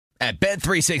At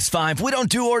Bet365, we don't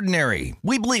do ordinary.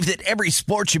 We believe that every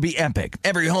sport should be epic.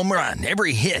 Every home run,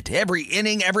 every hit, every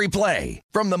inning, every play.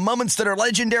 From the moments that are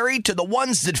legendary to the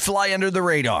ones that fly under the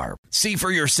radar. See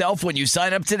for yourself when you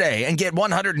sign up today and get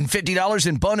 $150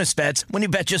 in bonus bets when you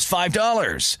bet just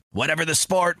 $5. Whatever the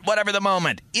sport, whatever the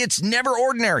moment, it's never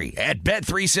ordinary at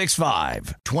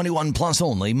Bet365. 21 plus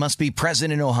only. Must be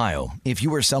present in Ohio. If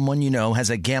you or someone you know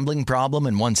has a gambling problem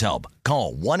and wants help,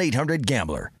 call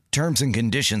 1-800-GAMBLER. Terms and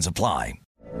conditions apply.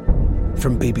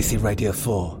 From BBC Radio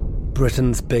 4,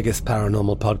 Britain's biggest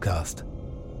paranormal podcast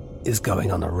is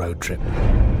going on a road trip.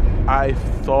 I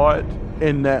thought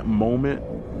in that moment,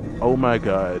 oh my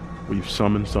God, we've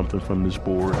summoned something from this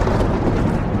board.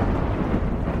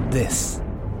 This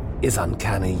is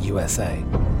Uncanny USA.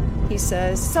 He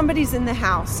says, somebody's in the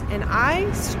house, and I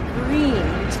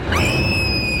screamed.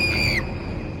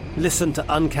 Listen to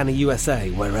Uncanny USA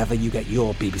wherever you get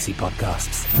your BBC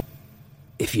podcasts,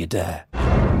 if you dare.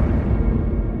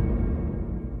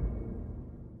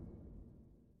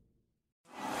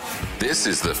 This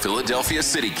is the Philadelphia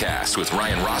CityCast with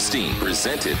Ryan Rothstein,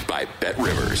 presented by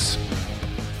BetRivers.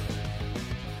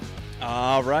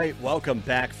 All right, welcome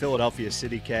back, Philadelphia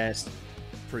CityCast,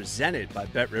 presented by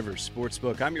BetRivers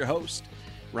Sportsbook. I'm your host,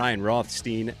 Ryan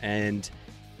Rothstein, and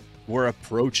we're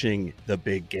approaching the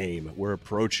big game. We're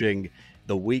approaching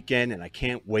the weekend, and I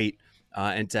can't wait.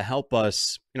 And to help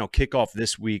us, kick off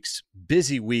this week's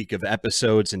busy week of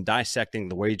episodes and dissecting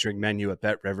the wagering menu at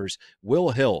BetRivers, Will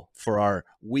Hill for our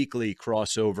weekly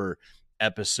crossover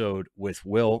episode with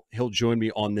Will. He'll join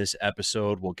me on this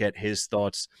episode. We'll get his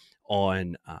thoughts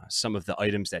on some of the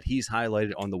items that he's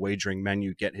highlighted on the wagering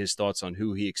menu, get his thoughts on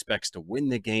who he expects to win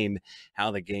the game,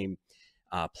 how the game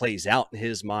plays out in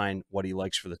his mind, what he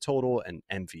likes for the total and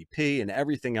MVP, and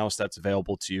everything else that's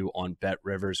available to you on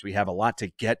BetRivers. We have a lot to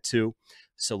get to,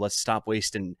 so let's stop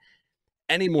wasting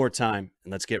any more time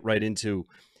and let's get right into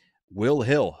Will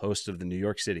Hill, host of the New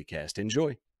York City Cast.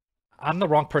 Enjoy. I'm the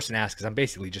wrong person to ask because I'm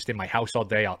basically just in my house all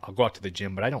day. I'll go out to the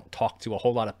gym, but I don't talk to a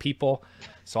whole lot of people.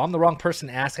 So I'm the wrong person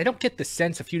to ask. I don't get the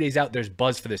sense a few days out there's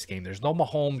buzz for this game. There's no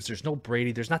Mahomes. There's no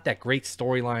Brady. There's not that great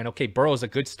storyline. Okay, Burrow's a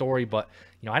good story, but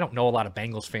I don't know a lot of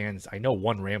Bengals fans. I know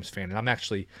one Rams fan, and I'm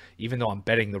actually, even though I'm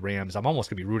betting the Rams, I'm almost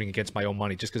going to be rooting against my own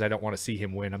money just because I don't want to see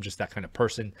him win. I'm just that kind of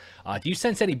person. Do you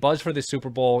sense any buzz for this Super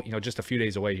Bowl, just a few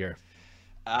days away here?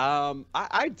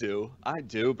 I do,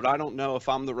 but I don't know if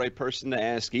I'm the right person to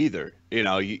ask either. You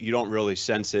don't really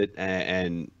sense it,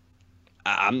 and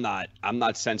I'm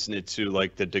not sensing it to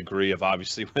like the degree of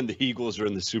obviously when the Eagles are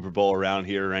in the Super Bowl around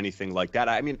here or anything like that.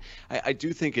 I mean, I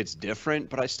do think it's different,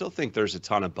 but I still think there's a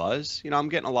ton of buzz. I'm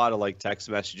getting a lot of like text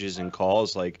messages and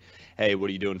calls like, hey, what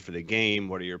are you doing for the game?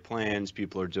 What are your plans?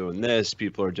 People are doing this,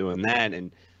 people are doing that.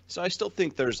 And so I still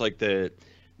think there's like the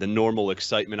normal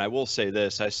excitement. I will say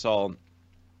this, I saw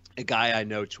a guy I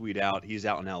know tweet out, he's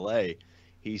out in LA.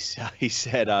 He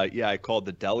said, yeah, I called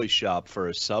the deli shop for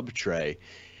a sub tray.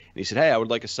 And he said, hey, I would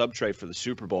like a sub tray for the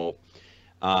Super Bowl.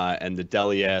 And the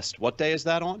deli asked, what day is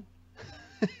that on?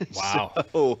 Wow.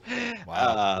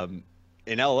 Wow.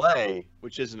 In LA,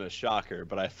 which isn't a shocker,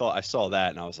 but I saw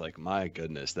that and I was like, my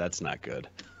goodness, that's not good.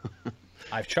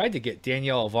 I've tried to get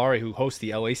Danielle Alvari, who hosts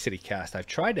the LA City Cast. I've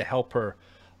tried to help her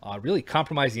really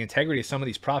compromise the integrity of some of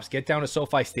these props. Get down to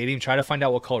SoFi Stadium, try to find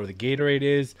out what color the Gatorade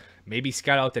is, maybe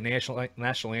scout out the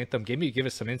national anthem, give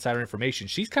us some insider information.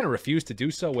 She's kind of refused to do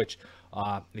so, which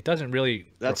it doesn't really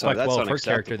reflect well of her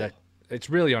character. That it's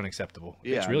really unacceptable.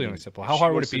 Yeah, it's really unacceptable. How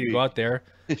hard would it be to go out there?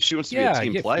 She wants to be a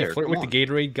team player. You flirt with the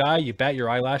Gatorade guy, you bat your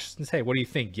eyelashes and say, hey, what do you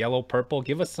think? Yellow, purple?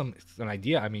 Give us an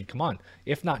idea. I mean, come on.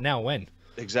 If not now, when?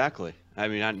 Exactly. I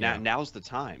mean, now's the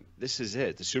time. This is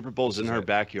it. The Super Bowl's in her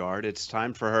backyard. It's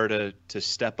time for her to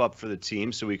step up for the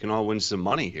team so we can all win some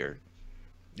money here.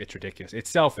 It's ridiculous. It's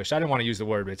selfish. I didn't want to use the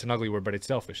word, but it's an ugly word, but it's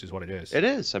selfish is what it is. It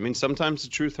is. I mean, sometimes the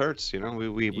truth hurts.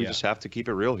 We just have to keep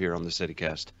it real here on the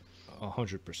CityCast.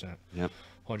 100%. Yep.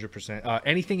 100%.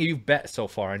 Anything you've bet so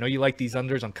far? I know you like these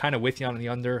unders. I'm kind of with you on the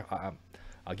under.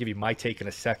 I'll give you my take in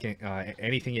a second.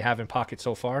 Anything you have in pocket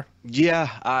so far? Yeah,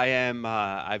 I am.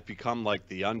 I've become like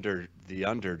the under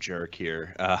jerk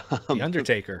here. The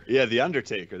Undertaker. Yeah, the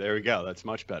Undertaker. There we go. That's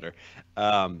much better.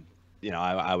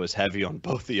 I was heavy on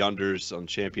both the unders on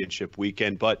championship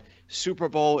weekend, but Super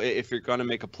Bowl, if you're going to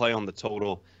make a play on the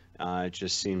total, it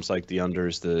just seems like the under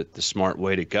is the smart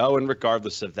way to go. And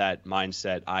regardless of that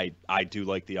mindset, I do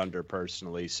like the under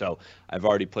personally. So I've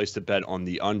already placed a bet on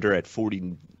the under at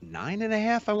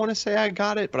 49.5. I want to say I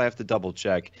got it, but I have to double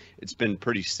check. It's been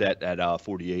pretty set at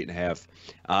 48.5.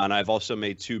 And I've also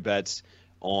made two bets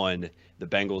on the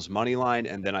Bengals money line,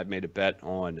 and then I've made a bet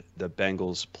on the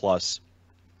Bengals plus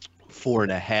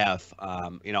 4.5.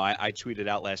 I tweeted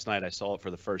out last night. I saw it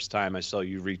for the first time. I saw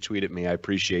you retweet it me. I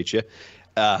appreciate you.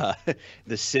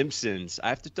 The Simpsons. I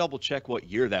have to double check what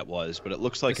year that was, but it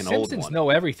looks like an old one. The Simpsons know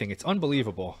everything. It's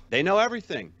unbelievable. They know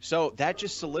everything. So that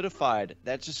just solidified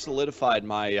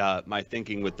my my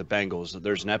thinking with the Bengals.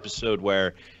 There's an episode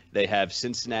where they have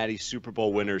Cincinnati Super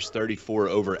Bowl winners 34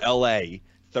 over LA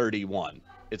 31.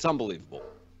 It's unbelievable.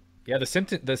 Yeah, the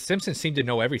Simpsons seem to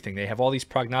know everything. They have all these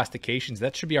prognostications.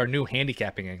 That should be our new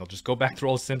handicapping angle. Just go back through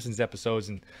all Simpsons episodes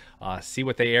and see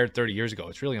what they aired 30 years ago.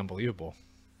 It's really unbelievable.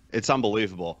 It's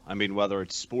unbelievable. I mean, whether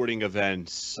it's sporting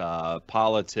events,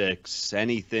 politics,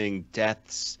 anything,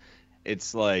 deaths,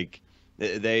 it's like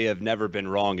they have never been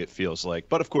wrong, it feels like.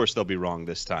 But, of course, they'll be wrong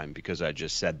this time because I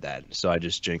just said that. So I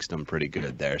just jinxed them pretty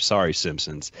good there. Sorry,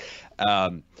 Simpsons.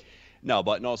 No,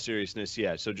 but in all seriousness,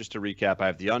 yeah. So just to recap, I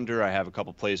have the under. I have a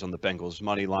couple plays on the Bengals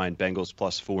money line. Bengals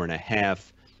plus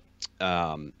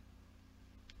 4.5.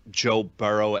 Joe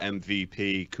Burrow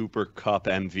MVP, Cooper Kupp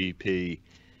MVP.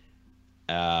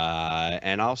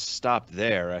 And I'll stop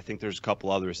there. I think there's a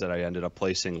couple others that I ended up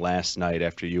placing last night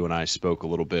after you and I spoke a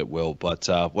little bit, Will. But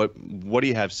what do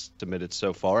you have submitted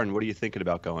so far, and what are you thinking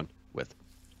about going with?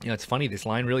 It's funny. This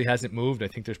line really hasn't moved. I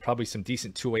think there's probably some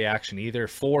decent two-way action, either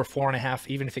 4, 4.5.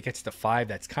 Even if it gets to 5,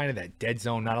 that's kind of that dead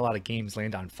zone. Not a lot of games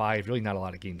land on 5. Really not a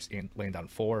lot of games land on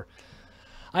 4.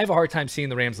 I have a hard time seeing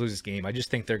the Rams lose this game. I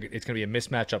just think it's going to be a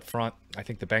mismatch up front. I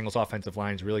think the Bengals offensive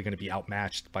line is really going to be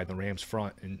outmatched by the Rams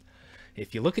front. And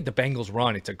if you look at the Bengals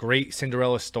run, it's a great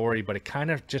Cinderella story, but it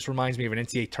kind of just reminds me of an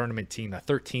NCAA tournament team, a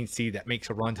 13th seed that makes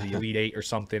a run to the Elite Eight or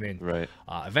something, and right.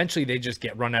 Eventually they just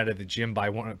get run out of the gym by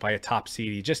a top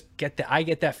seed. You just I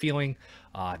get that feeling.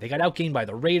 They got outgained by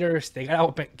the Raiders. They got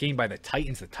outgained by the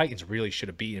Titans. The Titans really should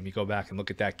have beaten them. You go back and look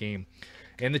at that game.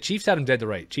 And the Chiefs had them dead to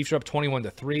right. Chiefs are up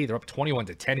 21-3. They're up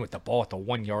 21-10 with the ball at the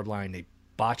 1-yard line. They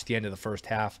botched the end of the first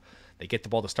half. They get the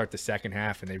ball to start the second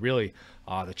half, and they really,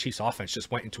 the Chiefs offense just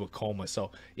went into a coma.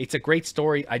 So it's a great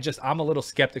story. I'm a little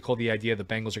skeptical of the idea the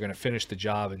Bengals are going to finish the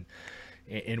job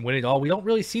and win it all. We don't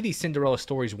really see these Cinderella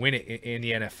stories win it in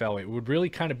the NFL. It would really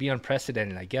kind of be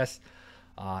unprecedented. I guess,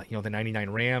 the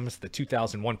 99 Rams, the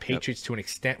 2001 Patriots to an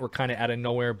extent were kind of out of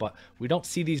nowhere, but we don't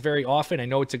see these very often. I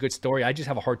know it's a good story. I just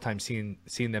have a hard time seeing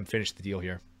them finish the deal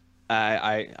here.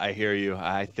 I hear you.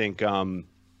 I think,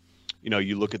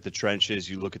 you look at the trenches,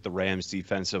 you look at the Rams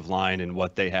defensive line and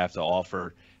what they have to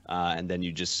offer, and then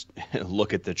you just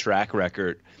look at the track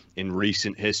record in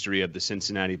recent history of the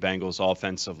Cincinnati Bengals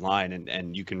offensive line,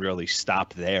 and you can really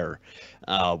stop there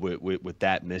with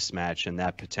that mismatch and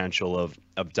that potential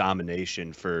of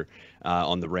domination for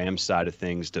on the Rams side of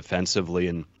things defensively.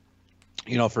 And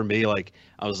for me, like,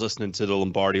 I was listening to the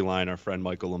Lombardi line, our friend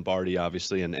Michael Lombardi,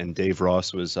 obviously, and Dave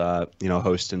Ross was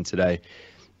hosting today,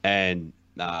 and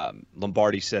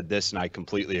Lombardi said this, and I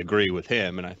completely agree with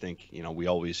him, and I think we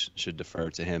always should defer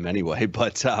to him anyway.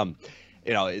 But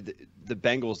the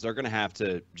Bengals, they're going to have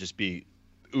to just be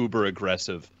uber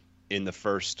aggressive in the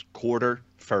first quarter,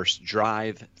 first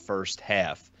drive, first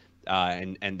half,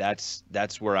 and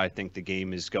that's where I think the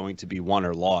game is going to be won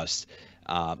or lost,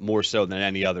 more so than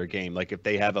any other game. Like, if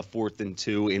they have a 4th and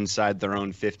 2 inside their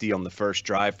own 50 on the first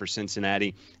drive for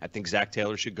Cincinnati, I think Zach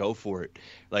Taylor should go for it.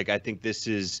 Like, I think this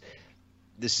is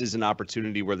an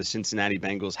opportunity where the Cincinnati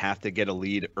Bengals have to get a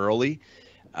lead early.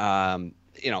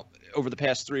 Over the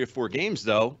past 3 or 4 games,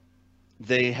 though,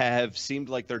 they have seemed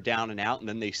like they're down and out, and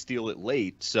then they steal it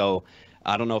late. So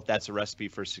I don't know if that's a recipe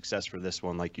for success for this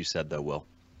one, like you said, though, Will.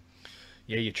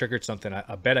 Yeah, you triggered something.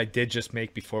 I bet I did just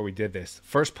make before we did this.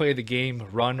 First play of the game,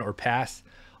 run or pass.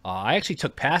 I actually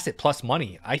took pass at plus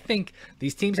money. I think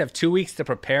these teams have 2 weeks to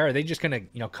prepare. Are they just going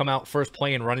to, come out first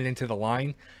play and run it into the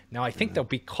line? Now, I think they'll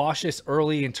be cautious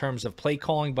early in terms of play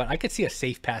calling, but I could see a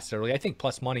safe pass early. I think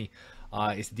plus money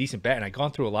is a decent bet, and I've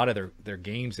gone through a lot of their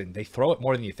games, and they throw it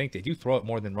more than you think. They do throw it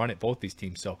more than run it, both these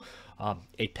teams. So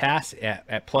a pass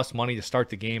at plus money to start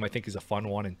the game, I think, is a fun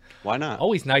one. And why not?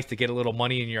 Always nice to get a little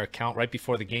money in your account right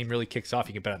before the game really kicks off.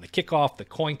 You can bet on the kickoff, the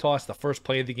coin toss, the first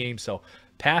play of the game. So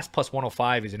pass plus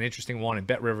 105 is an interesting one. And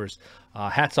Bet Rivers,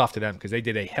 hats off to them because they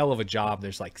did a hell of a job.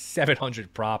 There's like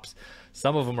 700 props.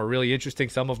 Some of them are really interesting.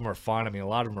 Some of them are fun. I mean, a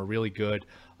lot of them are really good.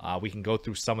 We can go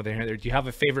through some of them here. Do you have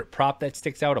a favorite prop that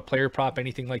sticks out, a player prop,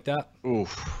 anything like that?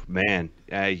 Oof, man.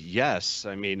 Yes.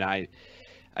 I mean, I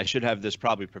should have this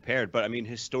probably prepared, but I mean,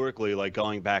 historically, like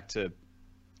going back to,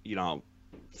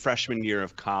 freshman year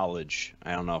of college,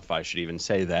 I don't know if I should even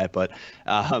say that, but,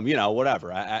 whatever.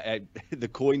 The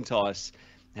coin toss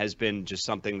has been just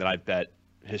something that I bet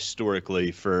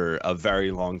historically for a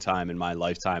very long time in my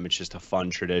lifetime. It's just a fun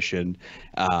tradition.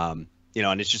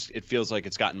 And it feels like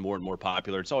it's gotten more and more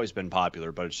popular. It's always been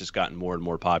popular, but it's just gotten more and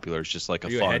more popular. It's just like Are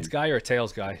you a heads guy or a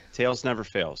tails guy? Tails never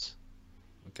fails.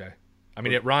 Okay. I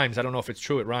mean, it rhymes. I don't know if it's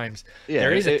true. It rhymes. Yeah,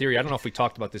 there is a theory. I don't know if we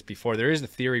talked about this before. There is a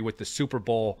theory with the Super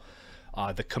Bowl.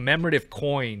 The commemorative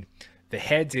coin, the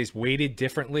heads is weighted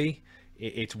differently.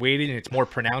 It's weighted and it's more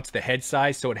pronounced, the head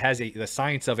size. So it has the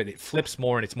science of it. It flips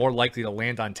more and it's more likely to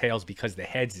land on tails because the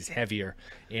heads is heavier.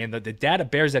 And the data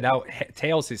bears it out.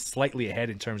 Tails is slightly ahead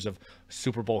in terms of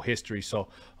Super Bowl history. So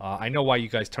I know why you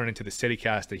guys turn into the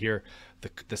CityCast to hear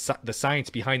the science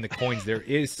behind the coins. There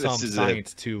is some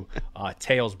science to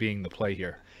tails being the play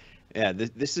here. Yeah,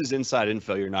 this is inside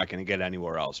info you're not going to get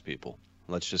anywhere else, people.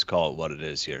 Let's just call it what it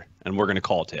is here. And we're going to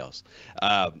call tails.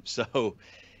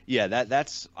 Yeah,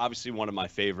 that's obviously one of my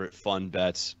favorite fun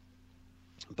bets,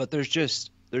 but there's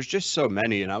just so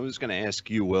many. And I was going to ask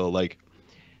you, Will, like,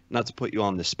 not to put you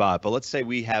on the spot, but let's say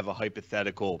we have a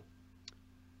hypothetical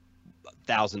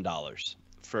 $1,000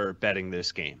 for betting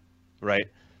this game, right?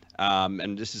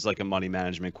 And this is like a money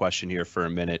management question here for a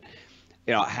minute.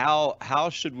 How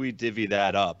should we divvy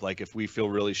that up? Like, if we feel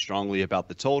really strongly about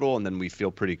the total and then we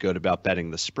feel pretty good about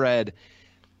betting the spread,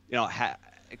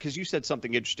 because you said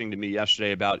something interesting to me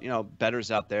yesterday about,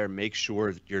 bettors out there, make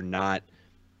sure that you're not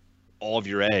all of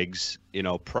your eggs,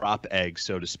 prop eggs,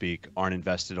 so to speak, aren't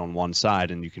invested on one side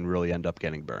and you can really end up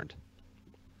getting burned.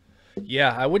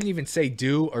 Yeah, I wouldn't even say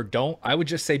do or don't. I would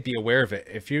just say be aware of it.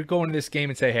 If you're going to this game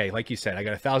and say, hey, like you said, I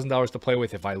got $1,000 to play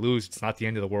with. If I lose, it's not the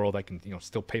end of the world. I can,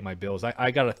 still pay my bills.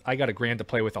 I got $1,000 to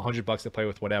play with, $100 to play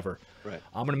with, whatever. Right.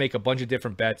 I'm going to make a bunch of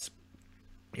different bets.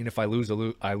 And if I lose,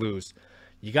 I lose.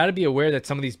 You got to be aware that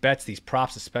some of these bets, these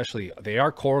props especially, they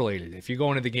are correlated. If you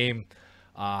go into the game,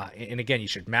 and again, you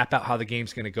should map out how the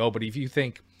game's going to go. But if you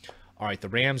think, all right, the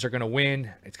Rams are going to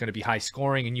win, it's going to be high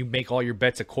scoring, and you make all your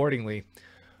bets accordingly,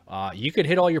 you could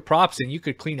hit all your props and you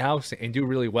could clean house and do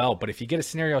really well. But if you get a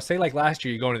scenario, say like last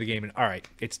year, you go into the game and, all right,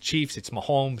 it's Chiefs, it's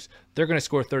Mahomes, they're going to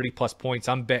score 30-plus points.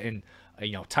 I'm betting,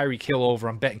 Tyreek Hill over,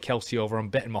 I'm betting Kelsey over, I'm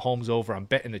betting Mahomes over, I'm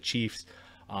betting the Chiefs,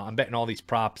 I'm betting all these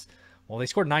props. Well, they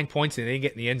scored 9 points and they didn't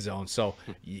get in the end zone, so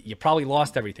you probably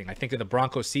lost everything. I think of the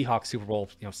Broncos-Seahawks Super Bowl,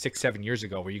 6-7 years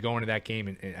ago, where you go into that game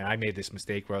and I made this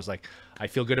mistake where I was like, I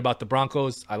feel good about the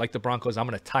Broncos. I like the Broncos. I'm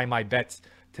going to tie my bets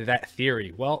to that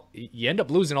theory. Well, you end up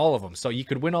losing all of them. So you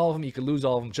could win all of them, you could lose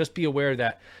all of them. Just be aware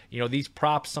that, these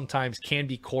props sometimes can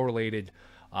be correlated,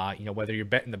 whether you're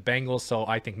betting the Bengals. So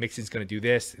I think Mixon's going to do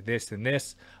this, and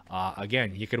this.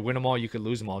 Again, you could win them all, you could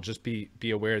lose them all. Just be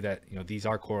aware that, these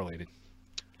are correlated.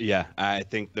 Yeah, I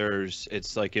think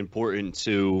it's like important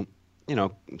to,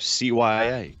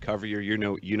 CYA, cover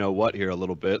your, what here a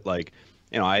little bit. Like,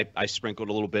 I sprinkled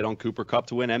a little bit on Cooper Kupp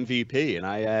to win MVP, and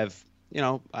I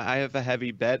have a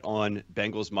heavy bet on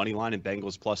Bengals money line and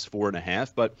Bengals plus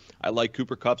 4.5, but I like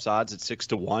Cooper Kupp's odds at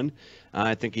 6-1.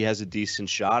 I think he has a decent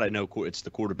shot. I know it's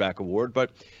the quarterback award,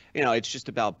 but it's just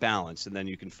about balance, and then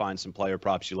you can find some player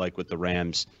props you like with the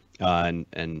Rams, and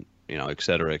et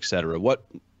cetera, et cetera.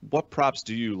 What props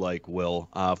do you like, Will,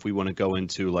 if we want to go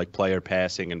into like player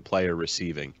passing and player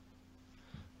receiving?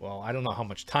 Well, I don't know how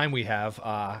much time we have.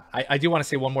 I do want to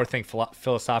say one more thing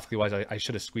philosophically wise. I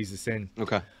should have squeezed this in.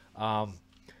 Okay.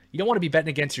 You don't want to be betting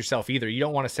against yourself either. You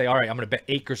don't want to say, all right, I'm going to bet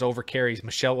Akers over carries,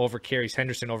 Michelle over carries,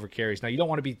 Henderson over carries. Now, you don't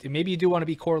want to be – maybe you do want to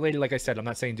be correlated. Like I said, I'm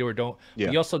not saying do or don't.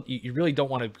 Yeah. But you really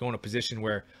don't want to go in a position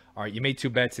where, all right, you made 2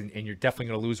 bets and you're definitely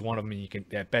going to lose one of them,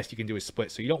 and at best you can do is split.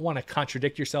 So you don't want to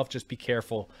contradict yourself. Just be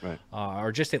careful. Right.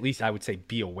 Or just at least I would say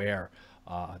be aware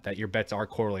that your bets are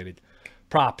correlated.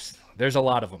 Props, there's a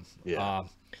lot of them. Yeah.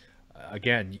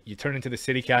 Again, you turn into the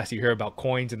CityCast, you hear about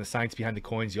coins and the science behind the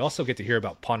coins. You also get to hear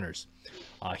about punters.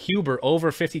 Huber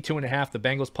over 52.5, the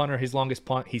Bengals punter, his longest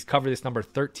punt. He's covered this number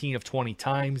 13 of 20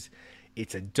 times.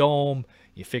 It's a dome.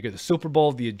 You figure the Super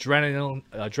Bowl, the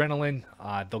adrenaline,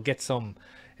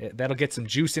 that'll get some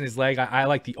juice in his leg. I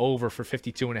like the over for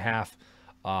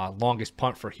 52.5, longest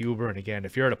punt for Huber. And again,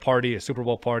 if you're at a party, a Super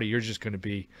Bowl party, you're just going to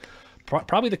be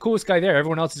probably the coolest guy there.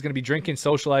 Everyone else is going to be drinking,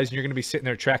 socializing. You're going to be sitting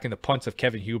there tracking the punts of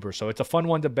Kevin Huber. So it's a fun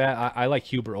one to bet. I like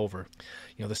Huber over.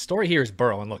 The story here is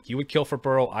Burrow. And look, you would kill for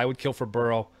Burrow. I would kill for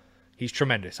Burrow. He's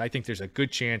tremendous. I think there's a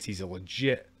good chance he's a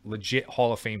legit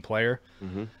Hall of Fame player.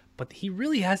 Mm-hmm. But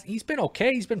he's been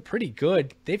okay. He's been pretty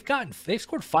good. They've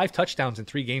scored 5 touchdowns in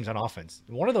 3 games on offense.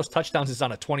 One of those touchdowns is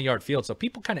on a 20-yard field. So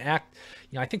people kind of act,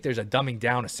 I think there's a dumbing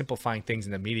down, a simplifying things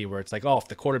in the media where it's like, oh, if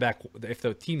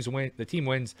the team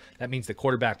wins, that means the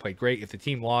quarterback played great. If the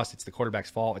team lost, it's the quarterback's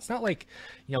fault. It's not like,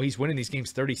 he's winning these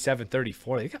games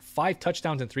 37-34. They got 5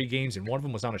 touchdowns in 3 games, and one of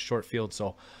them was on a short field.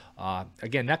 So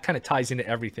again, that kind of ties into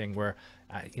everything where,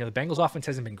 the Bengals offense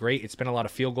hasn't been great. It's been a lot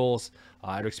of field goals.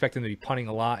 I'd expect them to be punting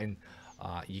a lot. And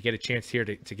You get a chance here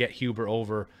to get Huber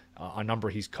over a number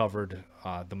he's covered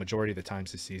the majority of the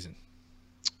times this season.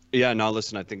 Yeah, no,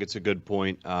 listen, I think it's a good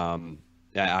point.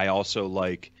 I also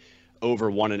like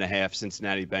over 1.5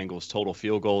 Cincinnati Bengals total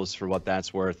field goals for what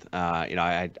that's worth. I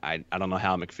don't know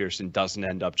how McPherson doesn't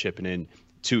end up chipping in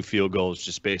 2 field goals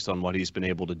just based on what he's been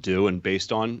able to do and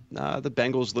based on the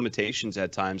Bengals' limitations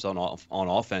at times on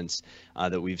offense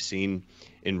that we've seen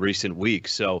in recent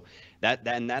weeks. So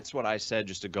that's what I said,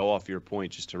 just to go off your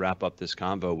point, just to wrap up this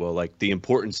convo, Will, like the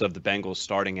importance of the Bengals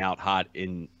starting out hot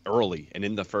in early and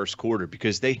in the first quarter,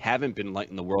 because they haven't been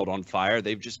lighting the world on fire.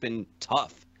 They've just been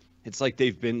tough. It's like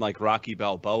they've been like Rocky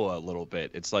Balboa a little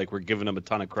bit. It's like we're giving them a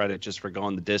ton of credit just for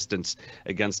going the distance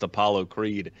against Apollo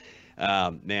Creed.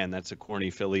 Man, that's a corny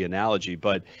Philly analogy,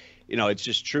 but it's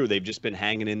just true. They've just been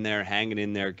hanging in there,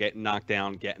 getting knocked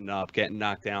down, getting up, getting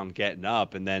knocked down, getting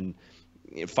up, and then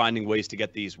finding ways to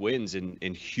get these wins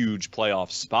in huge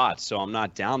playoff spots. So I'm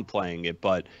not downplaying it,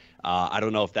 but I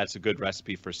don't know if that's a good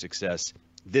recipe for success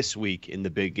this week in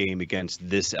the big game against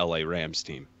this LA Rams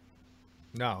team.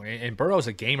 No, and Burrow's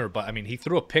a gamer, but I mean, he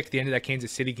threw a pick at the end of that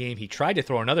Kansas City game. He tried to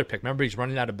throw another pick. Remember, he's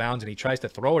running out of bounds, and he tries to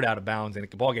throw it out of bounds, and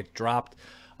the ball gets dropped.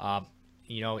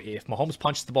 If Mahomes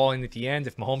punches the ball in at the end,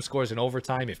 if Mahomes scores in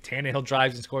overtime, if Tannehill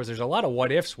drives and scores, there's a lot of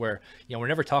what ifs where we're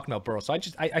never talking about Burrow. So I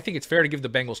think it's fair to give the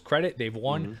Bengals credit. They've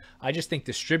won. Mm-hmm. I just think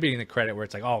distributing the credit where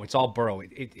it's like, oh, it's all Burrow.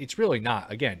 It's really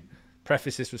not. Again,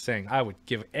 preface this with saying I would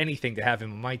give anything to have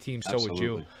him on my team. So Absolutely.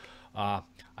 Would you.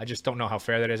 I just don't know how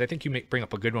fair that is. I think you bring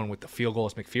up a good one with the field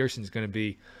goals. McPherson's going to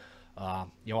be, a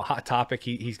hot topic.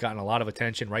 He's gotten a lot of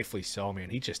attention, rightfully so, man.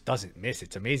 He just doesn't miss.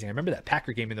 It's amazing. I remember that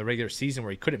Packer game in the regular season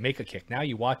where he couldn't make a kick. Now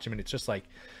you watch him, and it's just like,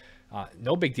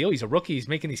 no big deal. He's a rookie. He's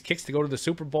making these kicks to go to the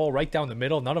Super Bowl right down the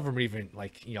middle. None of them are even,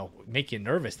 make you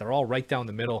nervous. They're all right down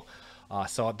the middle.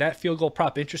 So that field goal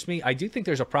prop interests me. I do think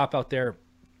there's a prop out there,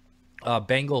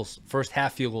 Bengals first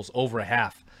half field goals over a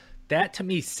half. That, to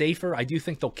me, is safer. I do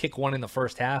think they'll kick one in the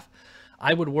first half.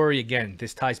 I would worry, again,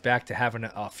 this ties back to having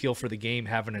a feel for the game,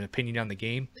 having an opinion on the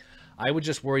game. I would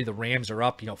just worry the Rams are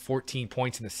up, 14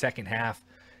 points in the second half.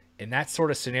 In that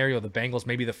sort of scenario, the Bengals,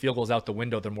 maybe the field goal's out the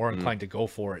window. They're more inclined to go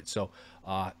for it. So,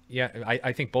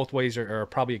 I think both ways are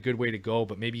probably a good way to go,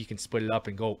 but maybe you can split it up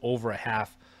and go over a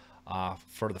half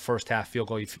for the first half field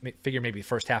goal. You figure maybe the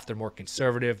first half they're more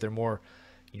conservative. They're more...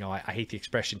 I hate the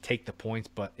expression take the points,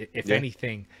 but if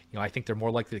anything, I think they're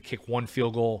more likely to kick one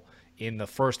field goal in the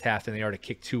first half than they are to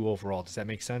kick 2 overall. Does that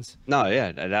make sense? No, yeah,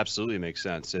 it absolutely makes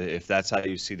sense. If that's how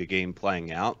you see the game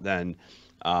playing out, then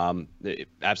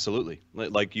absolutely.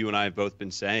 Like you and I have both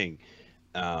been saying,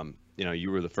 you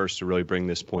were the first to really bring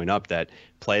this point up, that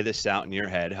play this out in your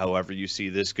head, however you see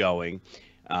this going.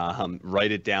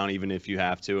 Write it down even if you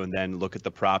have to, and then look at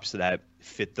the props that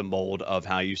fit the mold of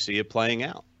how you see it playing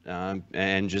out.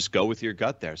 And just go with your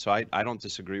gut there. So I don't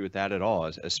disagree with that at all,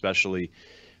 especially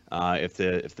if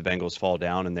the Bengals fall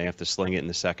down and they have to sling it in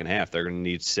the second half. They're going to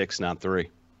need 6, not 3.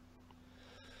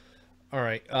 All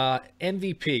right,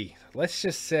 MVP. Let's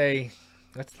just say,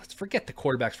 let's forget the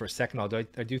quarterbacks for a second. Although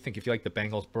I do think if you like the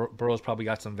Bengals, Burrow's probably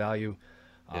got some value.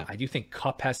 Yeah. I do think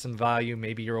Kupp has some value.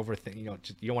 Maybe you're overthinking. You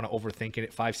don't want to overthink it.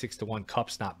 At 5-6 to 1,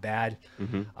 Kupp's not bad.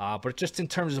 Mm-hmm. But just in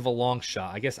terms of a long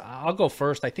shot, I guess I'll go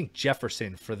first. I think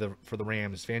Jefferson for the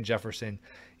Rams. Van Jefferson,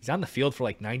 he's on the field for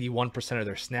like 91% of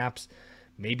their snaps.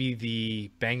 Maybe the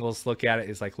Bengals look at it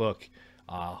as like, look,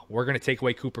 we're going to take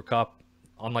away Cooper Kupp,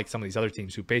 unlike some of these other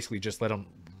teams who basically just let him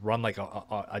run like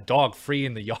a dog free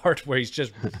in the yard where he's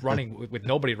just running with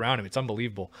nobody around him. It's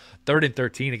unbelievable. 3rd and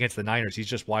 13 against the Niners. He's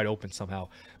just wide open somehow.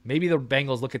 Maybe the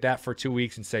Bengals look at that for 2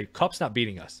 weeks and say, Kupp's not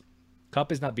beating us.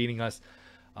 Kupp is not beating us.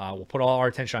 We'll put all our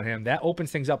attention on him. That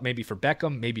opens things up maybe for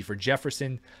Beckham, maybe for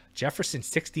Jefferson. Jefferson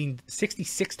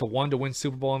 66 to 1 to win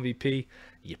Super Bowl MVP.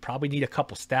 You probably need a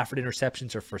couple Stafford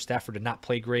interceptions or for Stafford to not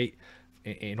play great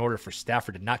in order for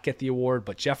Stafford to not get the award,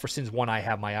 but Jefferson's one I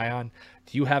have my eye on.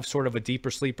 Do you have sort of a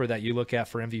deeper sleeper that you look at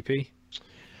for MVP?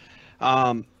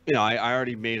 I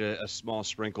already made a small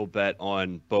sprinkle bet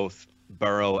on both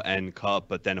Burrow and Kupp,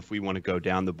 but then if we want to go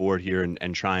down the board here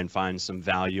and try and find some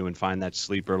value and find that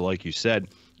sleeper, like you said,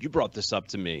 you brought this up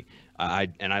to me. I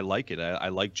like it. I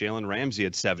like Jalen Ramsey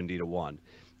at 70 to 1.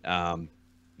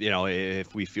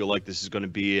 If we feel like this is going to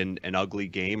be an ugly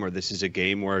game, or this is a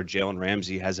game where Jalen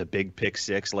Ramsey has a big pick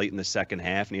 6 late in the second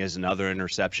half and he has another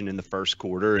interception in the first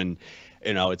quarter, and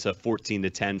it's a 14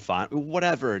 to 10 final,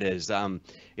 whatever it is,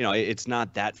 it's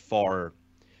not that far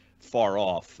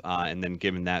off, and then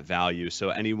given that value. So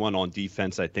anyone on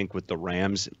defense, I think with the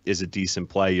Rams is a decent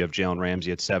play. You have Jalen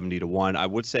Ramsey at 70 to 1. I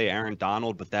would say Aaron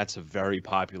Donald, but that's a very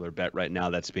popular bet right now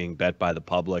that's being bet by the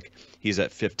public. He's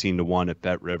at 15 to 1 at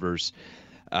Bet Rivers.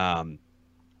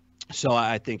 So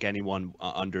I think anyone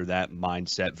under that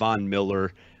mindset, Von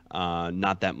Miller,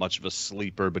 not that much of a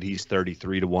sleeper, but he's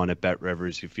 33-1 at Bet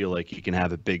Rivers. You feel like he can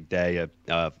have a big day,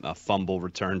 a fumble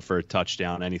return for a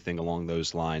touchdown, anything along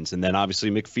those lines. And then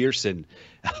obviously McPherson,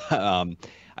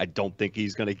 I don't think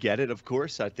he's going to get it, of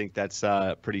course. I think that's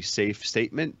a pretty safe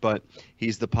statement, but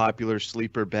he's the popular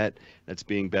sleeper bet that's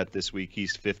being bet this week.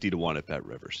 He's 50-1 at Bet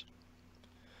Rivers.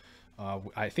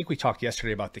 I think we talked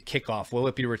yesterday about the kickoff. Will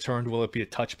it be returned? Will it be a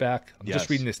touchback? I'm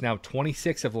just reading this now.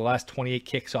 26 of the last 28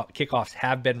 kickoffs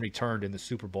have been returned in the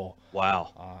Super Bowl.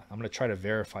 Wow. I'm going to try to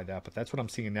verify that, but that's what I'm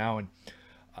seeing now. And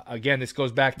again, this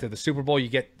goes back to the Super Bowl. You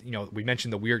get, we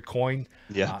mentioned the weird coin.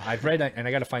 Yeah. I've read, and I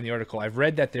got to find the article. I've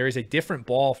read that there is a different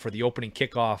ball for the opening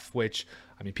kickoff, which,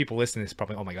 I mean, people listening to this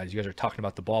probably, oh my God, you guys are talking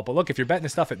about the ball. But look, if you're betting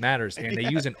this stuff, it matters. And they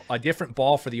use a different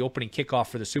ball for the opening kickoff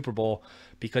for the Super Bowl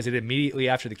because it immediately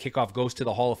after the kickoff goes to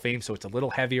the Hall of Fame. So it's a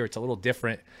little heavier. It's a little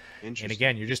different. And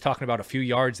again, you're just talking about a few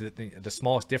yards that the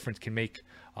smallest difference can make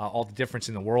all the difference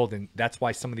in the world. And that's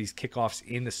why some of these kickoffs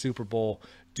in the Super Bowl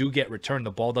do get returned.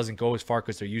 The ball doesn't go as far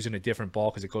because they're using a different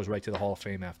ball because it goes right to the Hall of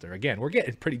Fame after. Again, we're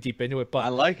getting pretty deep into it, but I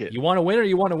like it. You want to win or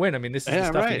you want to win? I mean, this is the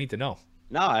stuff you need to know.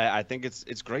 No, I think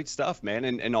it's great stuff, man.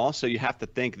 And also you have to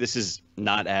think this is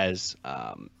not as,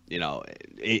 not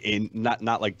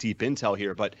like deep intel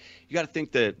here, but you got to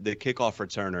think the kickoff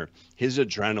returner, his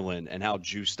adrenaline and how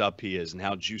juiced up he is and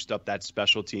how juiced up that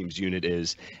special teams unit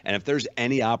is. And if there's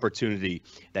any opportunity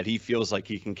that he feels like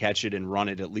he can catch it and run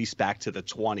it at least back to the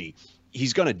 20,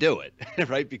 he's going to do it,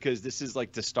 right? Because this is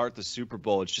like to start the Super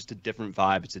Bowl. It's just a different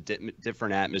vibe. It's a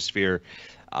different atmosphere.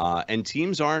 And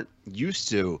teams aren't used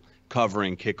to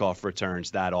covering kickoff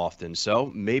returns that often.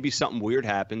 So maybe something weird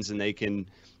happens and they can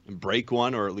break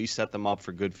one or at least set them up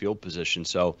for good field position.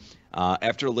 So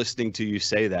after listening to you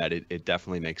say that, it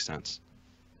definitely makes sense.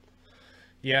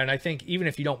 Yeah, and I think even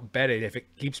if you don't bet it, if it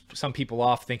keeps some people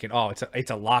off thinking, oh,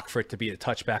 it's a lock for it to be a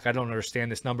touchback, I don't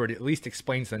understand this number, it at least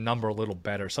explains the number a little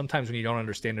better. Sometimes when you don't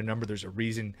understand a number, there's a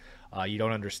reason you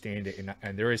don't understand it.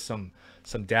 And there is some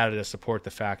data to support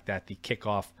the fact that the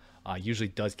kickoff usually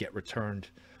does get returned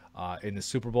in the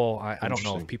Super Bowl. I don't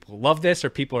know if people love this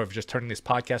or people are just turning this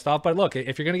podcast off. But look,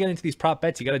 if you're going to get into these prop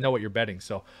bets, you got to know what you're betting.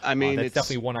 So I mean, that's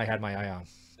definitely one I had my eye on.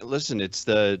 Listen, it's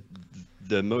the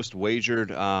most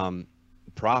wagered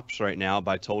props right now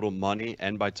by total money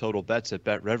and by total bets at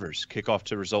Bet Rivers. Kickoff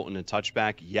to result in a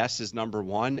touchback, yes is number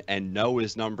one and no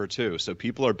is number two. So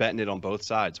people are betting it on both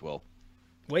sides, Will.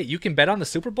 Wait, you can bet on the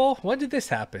Super Bowl? When did this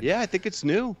happen? Yeah, I think it's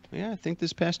new. Yeah, I think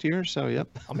this past year or so, yep.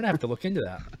 I'm going to have to look into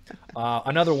that.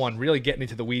 Another one, really getting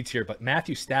into the weeds here, but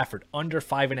Matthew Stafford, under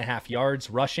 5.5 yards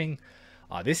rushing.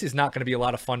 This is not going to be a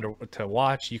lot of fun to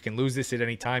watch. You can lose this at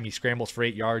any time. He scrambles for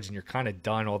 8 yards, and you're kind of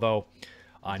done, although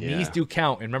knees do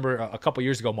count. And remember, a couple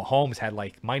years ago, Mahomes had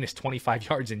like minus 25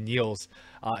 yards in kneels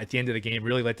at the end of the game.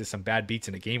 Really led to some bad beats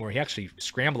in the game where he actually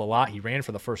scrambled a lot. He ran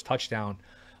for the first touchdown.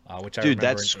 Dude,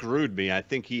 that screwed me. I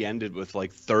think he ended with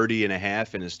like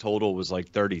 30.5 and his total was like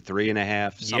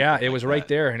 33.5. Yeah, it was right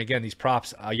there. And again, these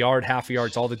props, a yard, half a yard,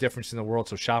 it's all the difference in the world.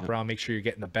 So shop around, make sure you're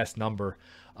getting the best number.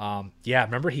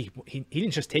 Remember he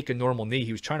didn't just take a normal knee.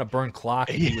 He was trying to burn clock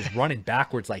and he was running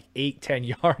backwards like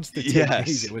 8-10 yards to take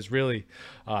knees. It was really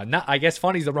not, I guess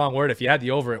funny is the wrong word. If you had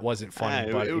the over, it wasn't funny,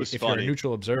 but it was if funny. You're a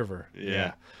neutral observer.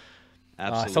 Yeah.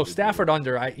 Absolutely. So Stafford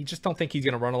under, I just don't think he's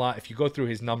going to run a lot. If you go through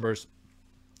his numbers,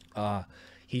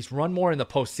 he's run more in the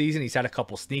postseason. He's had a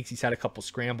couple sneaks. He's had a couple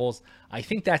scrambles. I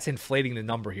think that's inflating the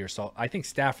number here. So I think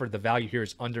Stafford, the value here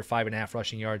is under 5.5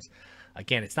 rushing yards.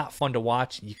 Again, it's not fun to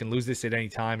watch. You can lose this at any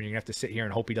time, and you're going to have to sit here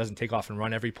and hope he doesn't take off and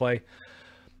run every play.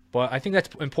 But I think that's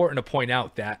important to point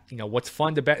out that, what's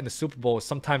fun to bet in the Super Bowl is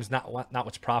sometimes not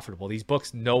what's profitable. These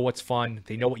books know what's fun.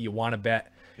 They know what you want to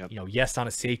bet. Yep. Yes on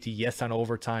a safety, yes on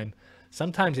overtime.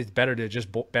 Sometimes it's better to just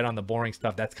bet on the boring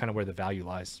stuff. That's kind of where the value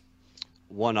lies.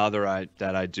 One other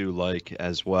that I do like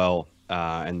as well,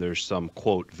 and there's some,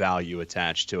 quote, value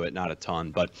attached to it, not a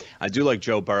ton, but I do like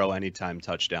Joe Burrow anytime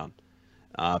touchdown.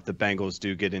 If the Bengals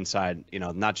do get inside,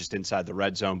 not just inside the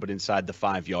red zone, but inside the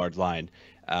 5-yard line,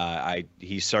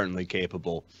 he's certainly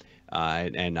capable.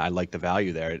 And I like the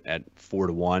value there at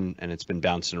 4-1, and it's been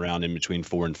bouncing around in between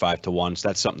 4 and 5-1. So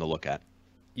that's something to look at.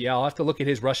 Yeah, I'll have to look at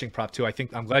his rushing prop too.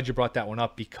 I'm glad you brought that one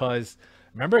up because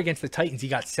remember against the Titans, he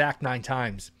got sacked 9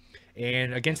 times.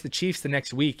 And against the Chiefs the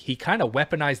next week, he kind of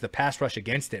weaponized the pass rush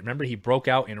against it. Remember, he broke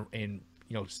out and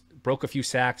broke a few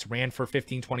sacks, ran for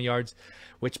 15, 20 yards,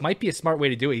 which might be a smart way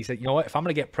to do it. He said, what, if I'm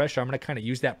going to get pressure, I'm going to kind of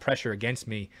use that pressure against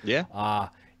me. Yeah.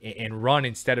 And run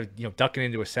instead of ducking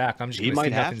into a sack. I'm just going to see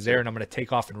nothing's there, and I'm going to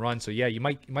take off and run. So yeah, you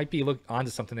might be onto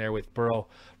something there with Burrow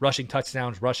rushing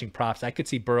touchdowns, rushing props. I could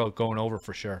see Burrow going over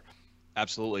for sure.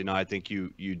 Absolutely. No, I think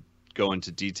you go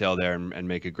into detail there and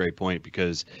make a great point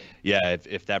because, yeah,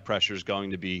 if that pressure is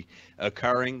going to be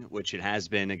occurring, which it has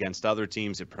been against other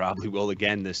teams, it probably will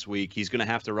again this week. He's going to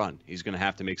have to run. He's going to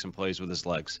have to make some plays with his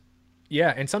legs.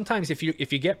 Yeah, and sometimes if you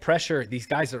get pressure, these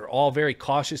guys are all very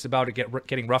cautious about it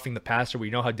getting roughing the passer. We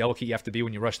know how delicate you have to be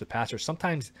when you rush the passer.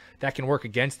 Sometimes that can work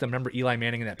against them. Remember Eli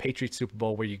Manning in that Patriots Super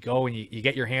Bowl where you go and you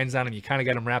get your hands on him, you kind of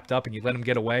get him wrapped up and you let him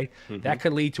get away. Mm-hmm. That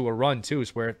could lead to a run too,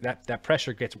 is where that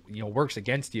pressure gets works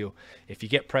against you. If you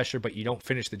get pressure but you don't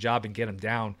finish the job and get him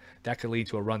down, that could lead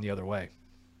to a run the other way.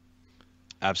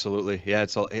 Absolutely. Yeah,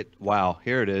 wow,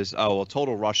 here it is. Oh, well,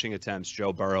 total rushing attempts,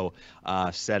 Joe Burrow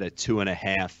set at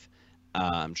 2.5.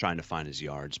 I'm trying to find his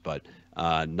yards, but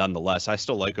nonetheless, I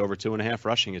still like over 2.5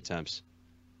 rushing attempts.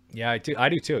 Yeah, I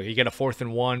do too. You get a 4th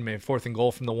and 1, maybe 4th and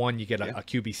goal from the 1. You get a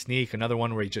QB sneak, another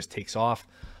one where he just takes off.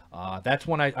 That's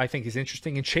one I think is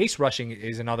interesting. And Chase rushing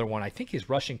is another one. I think his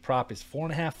rushing prop is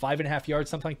 4.5, 5.5 yards,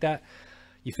 something like that.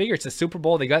 You figure it's a Super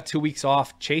Bowl. They got 2 weeks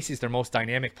off. Chase is their most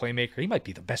dynamic playmaker. He might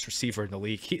be the best receiver in the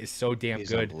league. He is so damn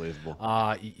He's good. Unbelievable.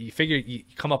 You figure you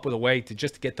come up with a way to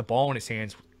just get the ball in his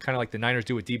hands, kind of like the Niners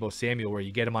do with Deebo Samuel, where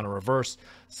you get him on a reverse,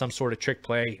 some sort of trick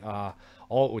play.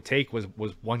 All it would take was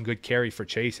one good carry for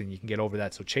Chase, and you can get over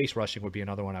that. So Chase rushing would be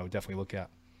another one I would definitely look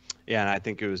at. Yeah, and I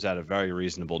think it was at a very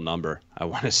reasonable number. I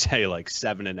want to say like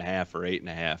 7.5 or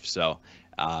 8.5. So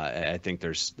I think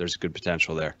there's good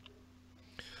potential there.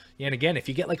 Yeah, and again, if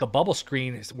you get like a bubble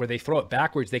screen where they throw it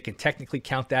backwards, they can technically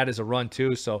count that as a run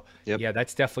too. So, Yeah,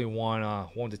 that's definitely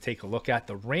one to take a look at.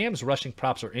 The Rams rushing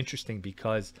props are interesting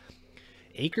because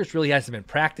Akers really hasn't been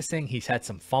practicing. He's had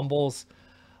some fumbles.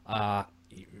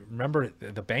 Remember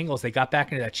the Bengals, they got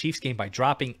back into that Chiefs game by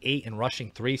dropping 8 and rushing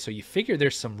 3. So you figure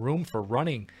there's some room for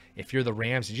running if you're the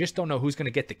Rams. You just don't know who's going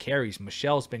to get the carries.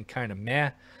 Michelle's been kind of meh.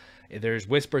 There's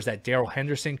whispers that Darrell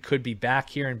Henderson could be back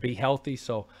here and be healthy.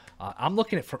 So I'm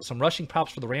looking at some rushing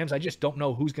props for the Rams. I just don't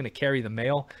know who's going to carry the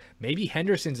mail. Maybe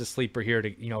Henderson's a sleeper here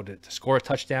to score a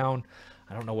touchdown.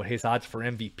 I don't know what his odds for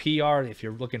MVP are if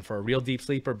you're looking for a real deep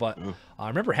sleeper. But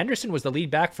remember, Henderson was the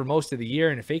lead back for most of the year.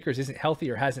 And if Akers isn't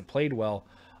healthy or hasn't played well,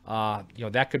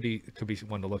 that could be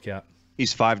one to look at.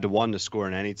 He's 5-1 to score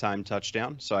an anytime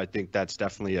touchdown. So I think that's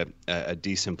definitely a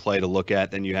decent play to look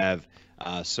at. Then you have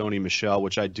Sony Michel,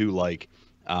 which I do like.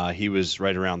 He was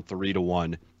right around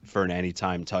 3-1 for an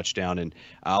anytime touchdown. And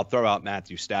I'll throw out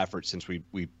Matthew Stafford since we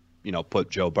put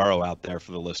Joe Burrow out there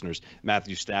for the listeners.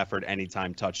 Matthew Stafford,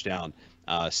 anytime touchdown,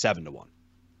 7-1.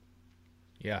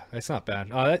 Yeah, that's not bad.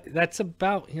 That's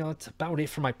about it's about it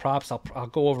for my props. I'll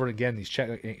go over it again.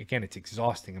 Again, it's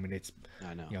exhausting. I mean,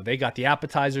 I know. They got the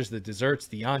appetizers, the desserts,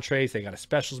 the entrees. They got a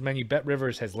specials menu. Bet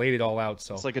Rivers has laid it all out.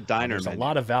 So it's like a diner. There's a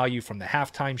lot of value from the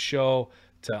halftime show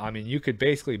to. You could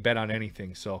basically bet on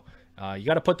anything. So you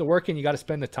got to put the work in. You got to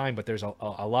spend the time. But there's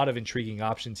a lot of intriguing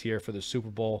options here for the Super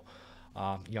Bowl.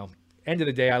 End of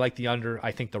the day, I like the under.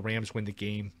 I think the Rams win the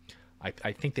game.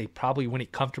 I think they probably win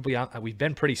it comfortably. We've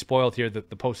been pretty spoiled here the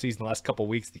postseason the last couple of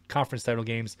weeks. The conference title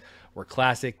games were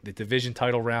classic. The division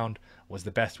title round was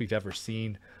the best we've ever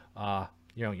seen.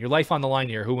 Your life on the line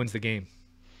here. Who wins the game?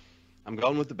 I'm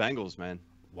going with the Bengals, man.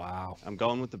 Wow. I'm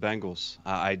going with the Bengals.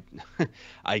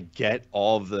 I get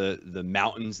all of the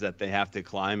mountains that they have to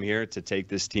climb here to take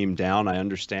this team down. I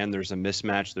understand there's a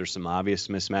mismatch. There's some obvious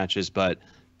mismatches, but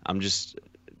I'm just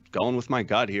going with my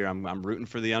gut here. I'm rooting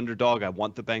for the underdog. I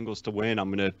want the Bengals to win.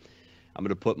 I'm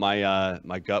gonna put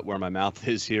my gut where my mouth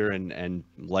is here and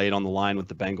lay it on the line with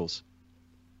the Bengals.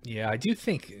 Yeah, I do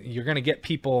think you're going to get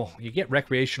people, you get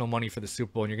recreational money for the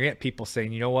Super Bowl, and you're going to get people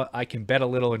saying, you know what, I can bet a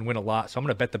little and win a lot, so I'm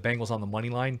going to bet the Bengals on the money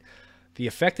line. The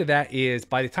effect of that is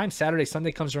by the time Saturday,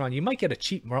 Sunday comes around, you might get a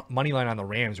cheap money line on the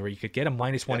Rams where you could get a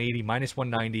minus 180, minus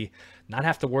 190, not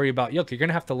have to worry about, look, you're going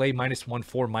to have to lay minus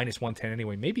 140, minus 110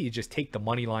 anyway. Maybe you just take the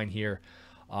money line here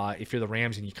if you're the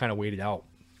Rams and you kind of wait it out.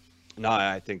 No,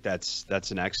 I think that's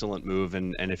an excellent move,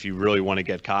 and if you really want to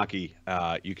get cocky,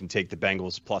 you can take the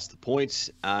Bengals plus the points,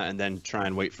 and then try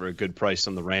and wait for a good price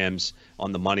on the Rams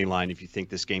on the money line if you think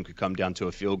this game could come down to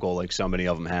a field goal like so many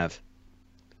of them have.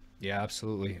 Yeah,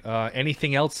 absolutely.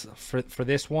 Anything else for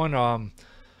this one?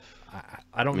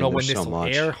 I don't know when this will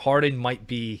air. Harden might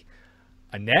be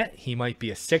a net. He might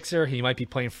be a Sixer. He might be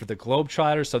playing for the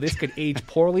Globetrotters. So this could age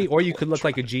poorly, or you could look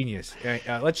like a genius.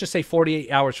 Let's just say 48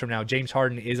 hours from now, James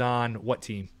Harden is on what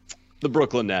team? The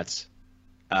Brooklyn Nets.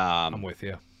 I'm with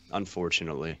you.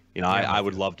 Unfortunately, I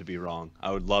would love to be wrong.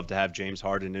 I would love to have James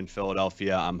Harden in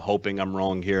Philadelphia. I'm hoping I'm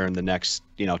wrong here in the next,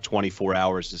 24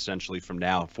 hours, essentially from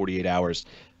now, 48 hours.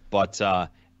 But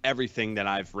everything that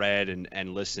I've read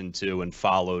and listened to and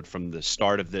followed from the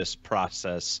start of this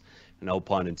process no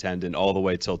pun intended, all the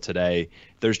way till today.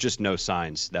 There's just no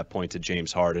signs that point to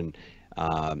James Harden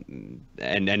and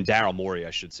Daryl Morey,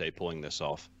 I should say, pulling this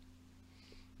off.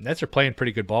 Nets are playing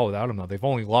pretty good ball without him, though. They've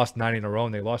only lost 9 in a row,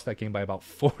 and they lost that game by about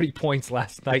 40 points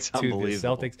last night to the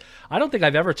Celtics. I don't think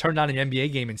I've ever turned on an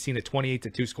NBA game and seen a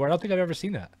 28-2 score. I don't think I've ever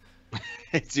seen that.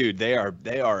 Dude, they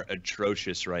are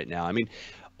atrocious right now. I mean,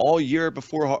 all year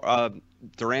before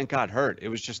Durant got hurt, it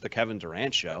was just the Kevin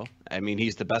Durant show. I mean,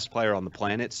 he's the best player on the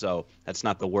planet, so that's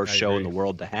not the worst show in the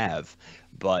world to have.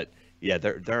 But yeah,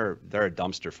 they're a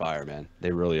dumpster fire, man.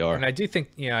 They really are. And I do think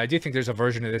there's a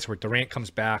version of this where Durant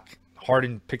comes back,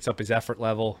 Harden picks up his effort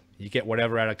level, you get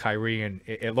whatever out of Kyrie, and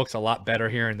it looks a lot better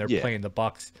here, and they're playing the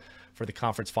Bucks for the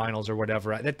conference finals or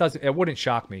whatever. It wouldn't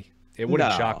shock me. It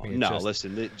wouldn't shock me.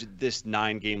 Listen, this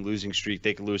 9-game losing streak,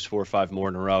 they could lose 4 or 5 more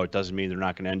in a row. It doesn't mean they're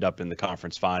not going to end up in the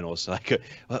conference finals. Like,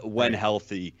 when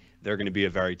healthy, they're going to be a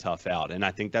very tough out. And I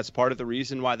think that's part of the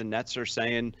reason why the Nets are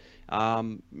saying,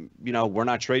 we're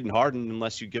not trading Harden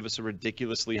unless you give us a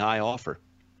ridiculously high offer.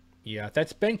 Yeah,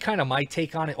 that's been kind of my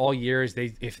take on it all year. Is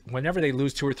whenever they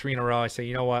lose 2 or 3 in a row, I say,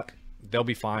 you know what? They'll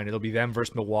be fine. It'll be them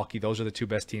versus Milwaukee. Those are the 2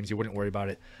 best teams. You wouldn't worry about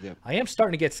it. Yep. I am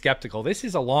starting to get skeptical. This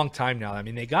is a long time now. I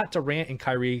mean, they got Durant and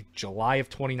Kyrie July of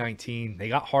 2019. They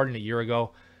got Harden a year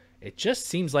ago. It just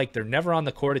seems like they're never on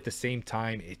the court at the same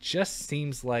time. It just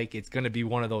seems like it's going to be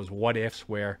one of those what ifs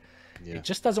where it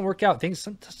just doesn't work out.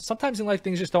 Sometimes in life,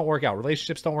 things just don't work out.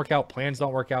 Relationships don't work out. Plans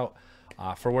don't work out.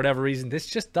 For whatever reason, this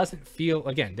just doesn't feel,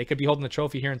 again, they could be holding the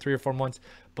trophy here in 3 or 4 months,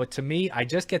 but to me, I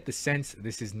just get the sense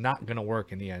this is not going to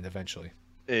work in the end eventually.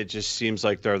 It just seems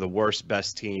like they're the worst,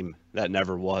 best team that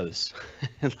never was.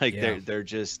 They're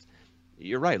just,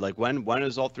 you're right. Like when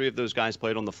has all 3 of those guys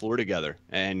played on the floor together?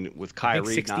 And with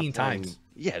Kyrie 16 times.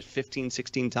 Yeah, 15,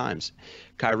 16 times.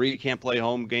 Kyrie can't play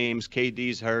home games.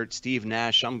 KD's hurt. Steve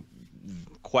Nash, I'm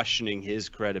questioning his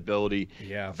credibility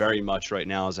very much right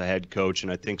now as a head coach,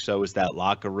 and I think so is that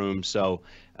locker room. So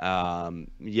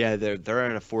they're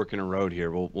at a fork in a road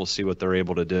here. We'll see what they're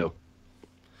able to do.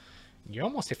 You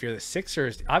almost, if you're the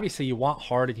Sixers, obviously you want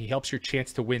Harden. He helps your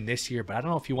chance to win this year, but I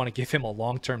don't know if you want to give him a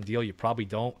long-term deal. You probably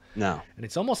don't. No. And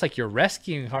it's almost like you're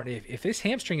rescuing Harden. If this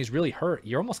hamstring is really hurt,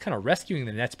 you're almost kind of rescuing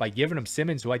the Nets by giving him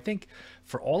Simmons, who I think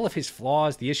for all of his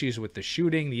flaws, the issues with the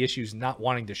shooting, the issues not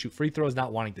wanting to shoot free throws,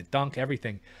 not wanting to dunk,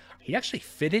 everything, he actually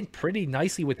fit in pretty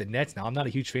nicely with the Nets. Now, I'm not a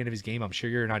huge fan of his game. I'm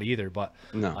sure you're not either. But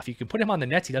if you can put him on the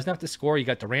Nets, he doesn't have to score. You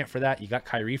got Durant for that. You got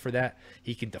Kyrie for that.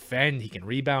 He can defend. He can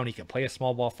rebound. He can play a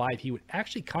small ball 5. He would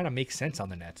actually kind of make sense on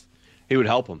the Nets. He would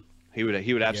help him. He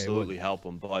would absolutely help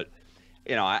him. But,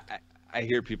 I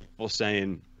hear people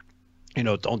saying,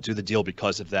 don't do the deal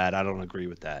because of that. I don't agree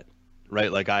with that.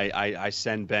 Right? Like I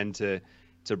send Ben to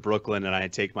Brooklyn and I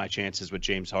take my chances with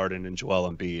James Harden and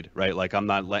Joel Embiid, right? Like I'm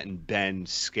not letting Ben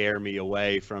scare me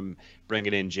away from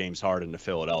bringing in James Harden to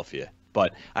Philadelphia.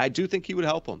 But I do think he would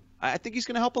help him. I think he's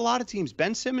going to help a lot of teams.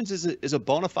 Ben Simmons is a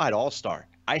bona fide all-star.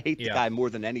 I hate the guy more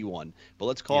than anyone, but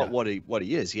let's call it what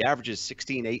he is. He averages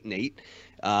 16, 8, and 8.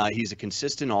 He's a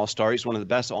consistent all-star. He's one of the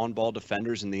best on-ball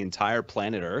defenders in the entire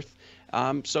planet Earth.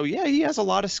 He has a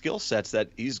lot of skill sets that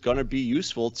he's going to be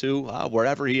useful to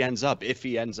wherever he ends up, if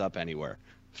he ends up anywhere.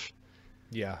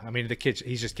 Yeah, I mean, the kid,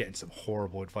 he's just getting some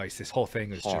horrible advice. This whole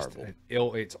thing is horrible.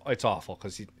 It's awful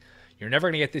because you're never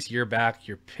going to get this year back.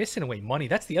 You're pissing away money.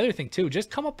 That's the other thing, too. Just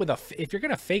come up with if you're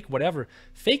going to fake whatever,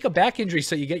 fake a back injury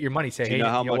so you get your money. Say, Do you know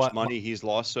how much money he's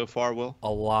lost so far, Will? A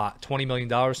lot. $20 million,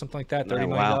 something like that, $30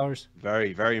 million.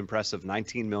 Very, very impressive.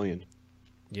 $19 million.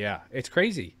 Yeah, it's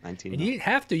crazy. 19 and you didn't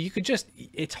have to. You could just,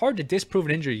 it's hard to disprove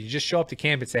an injury. You just show up to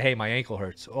camp and say, hey, my ankle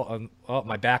hurts. Oh,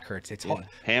 my back hurts. It's hard.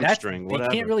 Hamstring, whatever.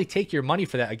 They can't really take your money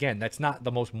for that. Again, that's not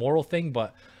the most moral thing,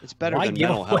 but it's better why than give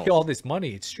mental away health. all this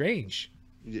money? It's strange.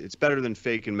 It's better than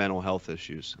faking mental health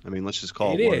issues. I mean, let's just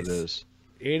call it what it is.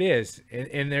 It is.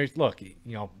 And there's, look,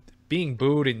 being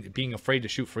booed and being afraid to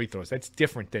shoot free throws, that's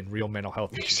different than real mental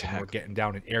health issues. Exactly. We're getting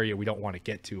down an area we don't want to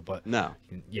get to, but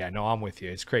I'm with you.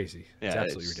 It's crazy. It's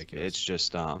absolutely ridiculous. It's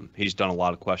just he's done a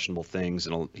lot of questionable things,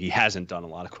 and he hasn't done a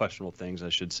lot of questionable things, I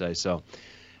should say. So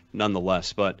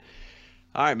nonetheless, but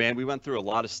all right, man, we went through a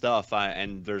lot of stuff,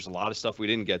 and there's a lot of stuff we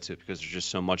didn't get to because there's just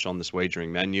so much on this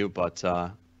wagering menu, but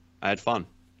I had fun.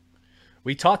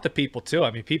 We taught the people too.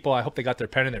 I mean, people, I hope they got their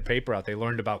pen and their paper out. They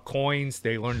learned about coins.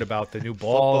 They learned about the new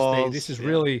balls.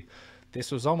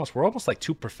 We're almost like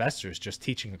 2 professors just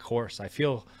teaching a course. I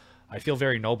feel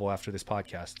very noble after this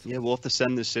podcast. Yeah, we'll have to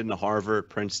send this in to Harvard,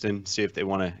 Princeton, see if they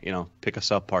want to, pick us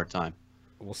up part-time.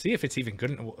 We'll see if it's even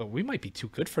good. We might be too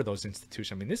good for those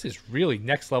institutions. I mean, this is really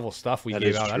next level stuff we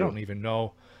gave out. True. I don't even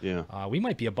know. Yeah. We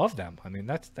might be above them. I mean,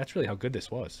 that's really how good this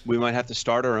was. We might have to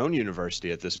start our own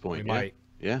university at this point. We might.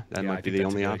 Yeah, that might be the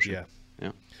only option.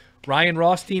 Yeah. Ryan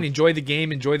Rothstein, enjoy the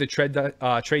game. Enjoy the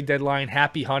trade deadline.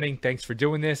 Happy hunting. Thanks for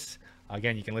doing this.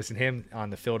 Again, you can listen to him on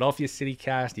the Philadelphia City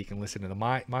Cast. You can listen to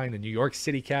mine, the New York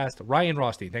City Cast. Ryan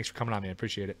Rothstein, thanks for coming on, man.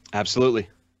 Appreciate it. Absolutely.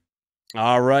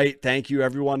 All right. Thank you,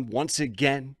 everyone, once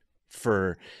again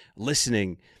for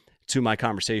listening to my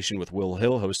conversation with Will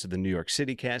Hill, host of the New York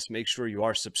City Cast. Make sure you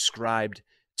are subscribed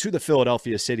to the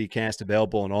Philadelphia City Cast,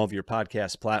 available on all of your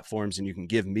podcast platforms, and you can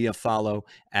give me a follow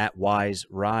at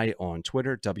WiseRye on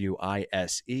Twitter, WiseRye.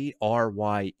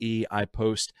 I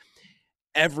post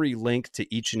every link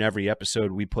to each and every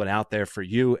episode we put out there for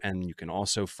you, and you can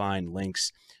also find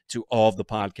links to all of the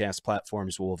podcast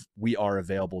platforms we are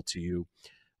available to you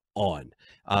on.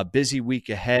 Busy week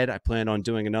ahead. I plan on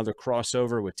doing another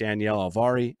crossover with Danielle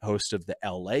Alvari, host of the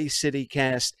LA City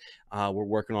Cast. We're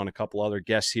working on a couple other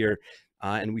guests here.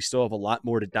 And we still have a lot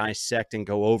more to dissect and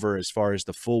go over as far as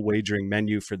the full wagering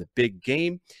menu for the big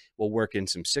game. We'll work in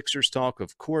some Sixers talk.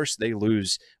 Of course, they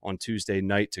lose on Tuesday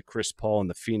night to Chris Paul and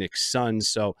the Phoenix Suns.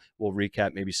 So we'll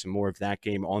recap maybe some more of that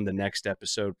game on the next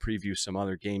episode, preview some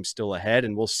other games still ahead,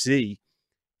 and we'll see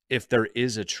if there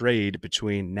is a trade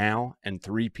between now and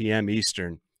 3 p.m.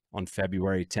 Eastern on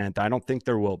February 10th. I don't think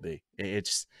there will be.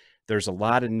 There's a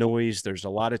lot of noise. There's a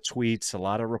lot of tweets, a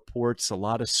lot of reports, a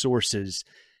lot of sources.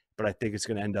 But I think it's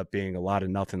going to end up being a lot of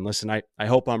nothing. Listen, I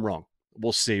hope I'm wrong.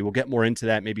 We'll see. We'll get more into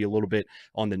that maybe a little bit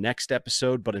on the next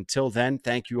episode. But until then,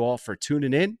 thank you all for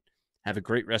tuning in. Have a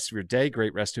great rest of your day,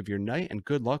 great rest of your night, and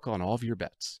good luck on all of your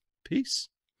bets. Peace.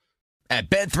 At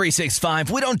Bet365,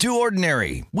 we don't do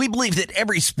ordinary. We believe that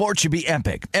every sport should be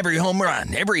epic. Every home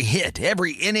run, every hit,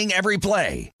 every inning, every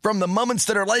play. From the moments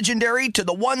that are legendary to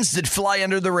the ones that fly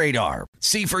under the radar.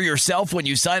 See for yourself when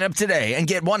you sign up today and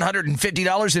get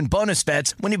 $150 in bonus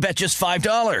bets when you bet just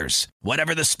 $5.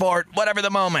 Whatever the sport, whatever the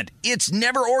moment, it's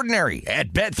never ordinary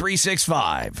at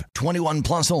Bet365. 21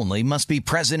 plus only. Must be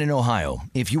present in Ohio.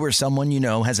 If you or someone you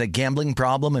know has a gambling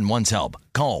problem and wants help,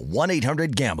 call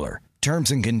 1-800-GAMBLER.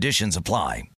 Terms and conditions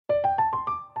apply.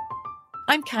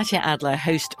 I'm Katya Adler,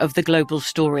 host of The Global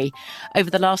Story.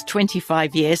 Over the last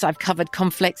 25 years, I've covered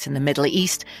conflicts in the Middle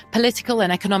East, political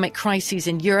and economic crises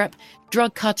in Europe,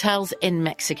 drug cartels in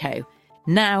Mexico.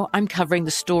 Now I'm covering the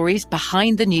stories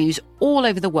behind the news all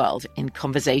over the world in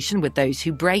conversation with those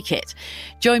who break it.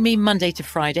 Join me Monday to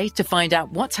Friday to find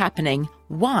out what's happening,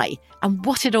 why, and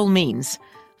what it all means.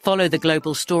 Follow The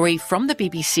Global Story from the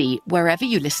BBC wherever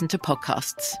you listen to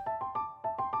podcasts.